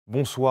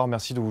Bonsoir,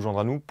 merci de vous joindre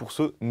à nous pour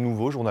ce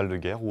nouveau journal de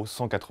guerre au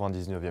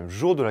 199e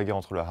jour de la guerre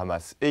entre le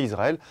Hamas et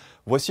Israël.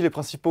 Voici les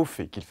principaux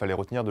faits qu'il fallait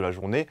retenir de la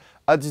journée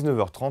à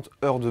 19h30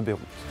 heure de Beyrouth.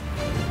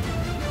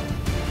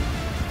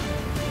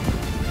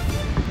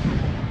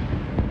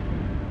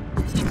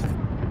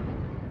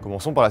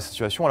 Commençons par la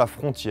situation à la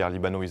frontière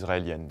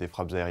libano-israélienne. Des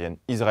frappes aériennes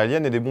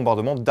israéliennes et des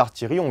bombardements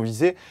d'artillerie ont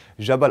visé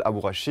Jabal Abu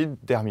Rashid,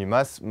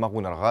 Dermimas,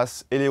 Maroun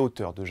al-Ras et les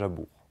hauteurs de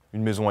Jour.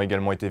 Une maison a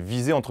également été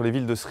visée entre les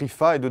villes de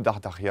Srifa et de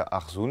Dardaria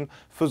Arzoun,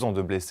 faisant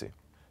 2 blessés.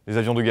 Les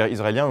avions de guerre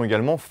israéliens ont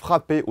également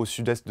frappé au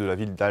sud-est de la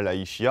ville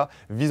d'Al-Aïchia,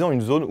 visant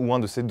une zone où un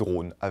de ses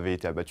drones avait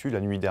été abattu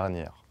la nuit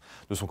dernière.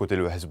 De son côté,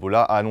 le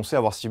Hezbollah a annoncé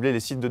avoir ciblé les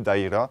sites de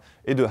Daïra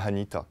et de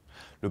Hanita.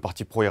 Le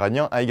parti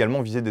pro-iranien a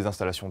également visé des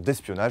installations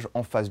d'espionnage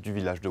en face du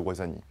village de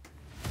Ouazani.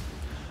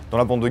 Dans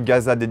la bande de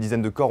Gaza, des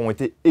dizaines de corps ont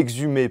été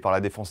exhumés par la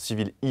défense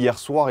civile hier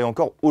soir et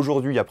encore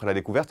aujourd'hui après la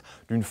découverte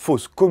d'une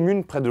fosse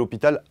commune près de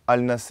l'hôpital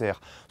Al-Nasser.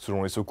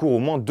 Selon les secours, au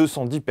moins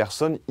 210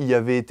 personnes y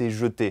avaient été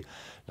jetées.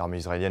 L'armée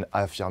israélienne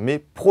a affirmé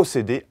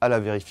procéder à la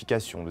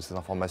vérification de ces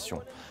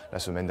informations. La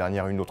semaine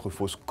dernière, une autre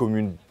fosse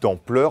commune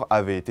d'ampleur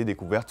avait été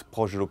découverte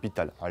proche de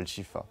l'hôpital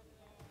Al-Shifa.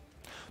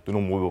 De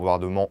nombreux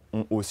bombardements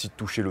ont aussi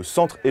touché le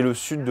centre et le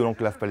sud de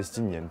l'enclave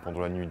palestinienne pendant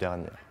la nuit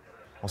dernière.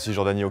 En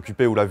Cisjordanie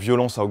occupée, où la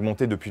violence a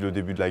augmenté depuis le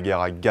début de la guerre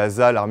à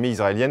Gaza, l'armée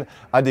israélienne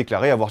a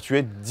déclaré avoir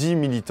tué 10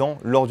 militants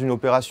lors d'une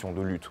opération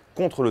de lutte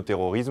contre le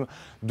terrorisme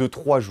de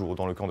 3 jours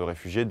dans le camp de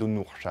réfugiés de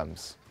Nour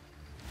Shams.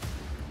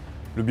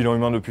 Le bilan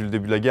humain depuis le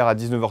début de la guerre à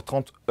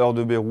 19h30 heure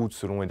de Beyrouth,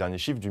 selon les derniers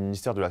chiffres du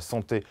ministère de la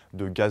Santé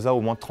de Gaza,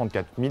 au moins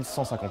 34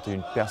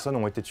 151 personnes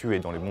ont été tuées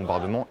dans les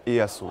bombardements et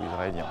assauts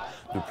israéliens.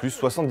 De plus,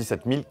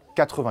 77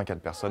 084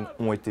 personnes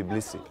ont été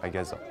blessées à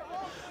Gaza.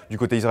 Du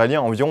côté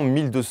israélien, environ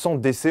 1200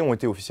 décès ont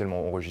été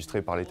officiellement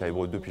enregistrés par l'État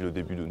hébreu depuis le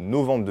début de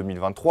novembre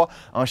 2023,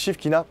 un chiffre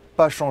qui n'a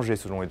pas changé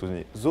selon les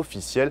données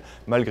officielles,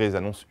 malgré les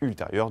annonces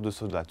ultérieures de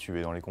soldats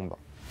tués dans les combats.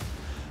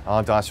 À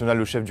l'international,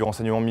 le chef du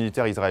renseignement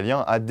militaire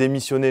israélien a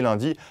démissionné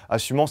lundi,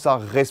 assumant sa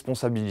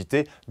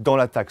responsabilité dans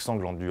l'attaque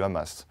sanglante du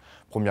Hamas.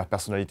 Première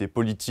personnalité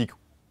politique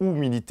ou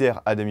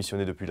militaire à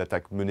démissionner depuis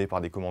l'attaque menée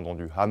par des commandants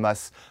du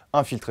Hamas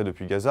infiltrés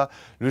depuis Gaza,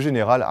 le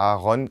général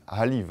Aaron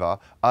Haliva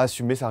a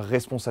assumé sa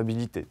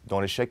responsabilité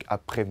dans l'échec à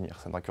prévenir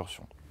cette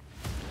incursion.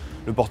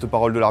 Le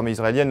porte-parole de l'armée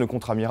israélienne, le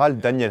contre-amiral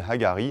Daniel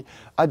Hagari,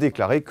 a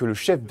déclaré que le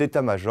chef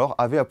d'état-major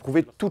avait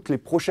approuvé toutes les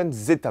prochaines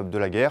étapes de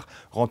la guerre,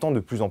 rendant de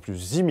plus en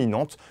plus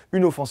imminente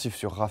une offensive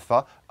sur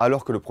Rafah,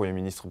 alors que le Premier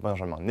ministre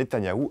Benjamin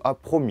Netanyahou a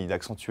promis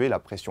d'accentuer la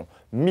pression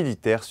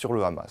militaire sur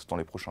le Hamas dans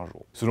les prochains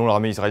jours. Selon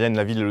l'armée israélienne,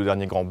 la ville est le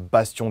dernier grand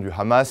bastion du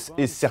Hamas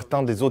et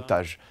certains des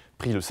otages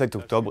pris le 7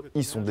 octobre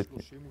y sont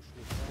détenus.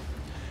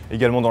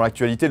 Également dans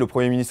l'actualité, le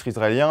Premier ministre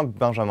israélien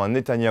Benjamin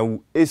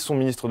Netanyahou et son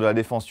ministre de la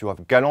Défense Yoav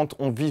Gallant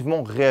ont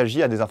vivement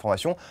réagi à des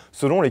informations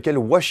selon lesquelles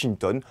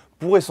Washington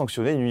pourrait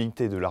sanctionner une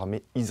unité de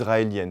l'armée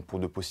israélienne pour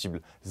de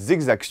possibles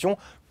exactions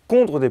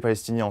contre des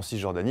Palestiniens en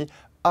Cisjordanie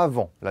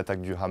avant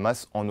l'attaque du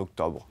Hamas en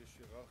octobre.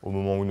 Au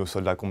moment où nos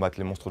soldats combattent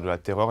les monstres de la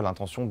terreur,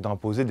 l'intention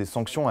d'imposer des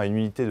sanctions à une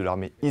unité de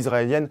l'armée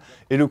israélienne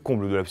est le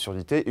comble de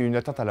l'absurdité et une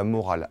atteinte à la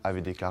morale,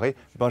 avait déclaré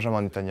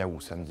Benjamin Netanyahou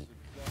samedi.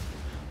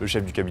 Le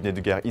chef du cabinet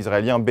de guerre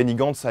israélien, Benny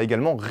Gantz, a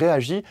également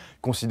réagi,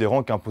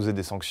 considérant qu'imposer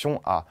des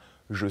sanctions à,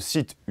 je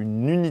cite,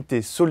 une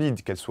unité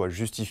solide, qu'elle soit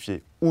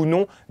justifiée ou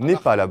non, n'est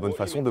pas la bonne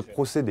façon de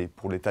procéder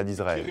pour l'État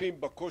d'Israël.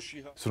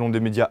 Selon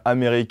des médias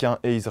américains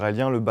et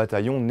israéliens, le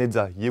bataillon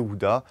Netza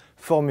Yehuda,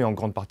 formé en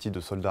grande partie de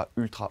soldats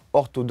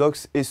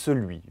ultra-orthodoxes, est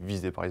celui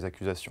visé par les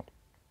accusations.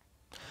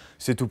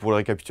 C'est tout pour le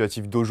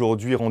récapitulatif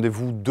d'aujourd'hui.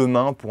 Rendez-vous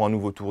demain pour un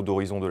nouveau tour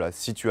d'horizon de la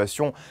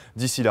situation.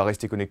 D'ici là,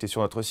 restez connectés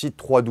sur notre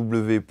site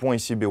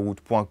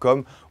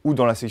www.icibeyrouth.com ou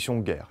dans la section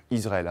Guerre,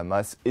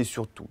 Israël-Hamas et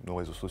surtout nos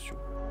réseaux sociaux.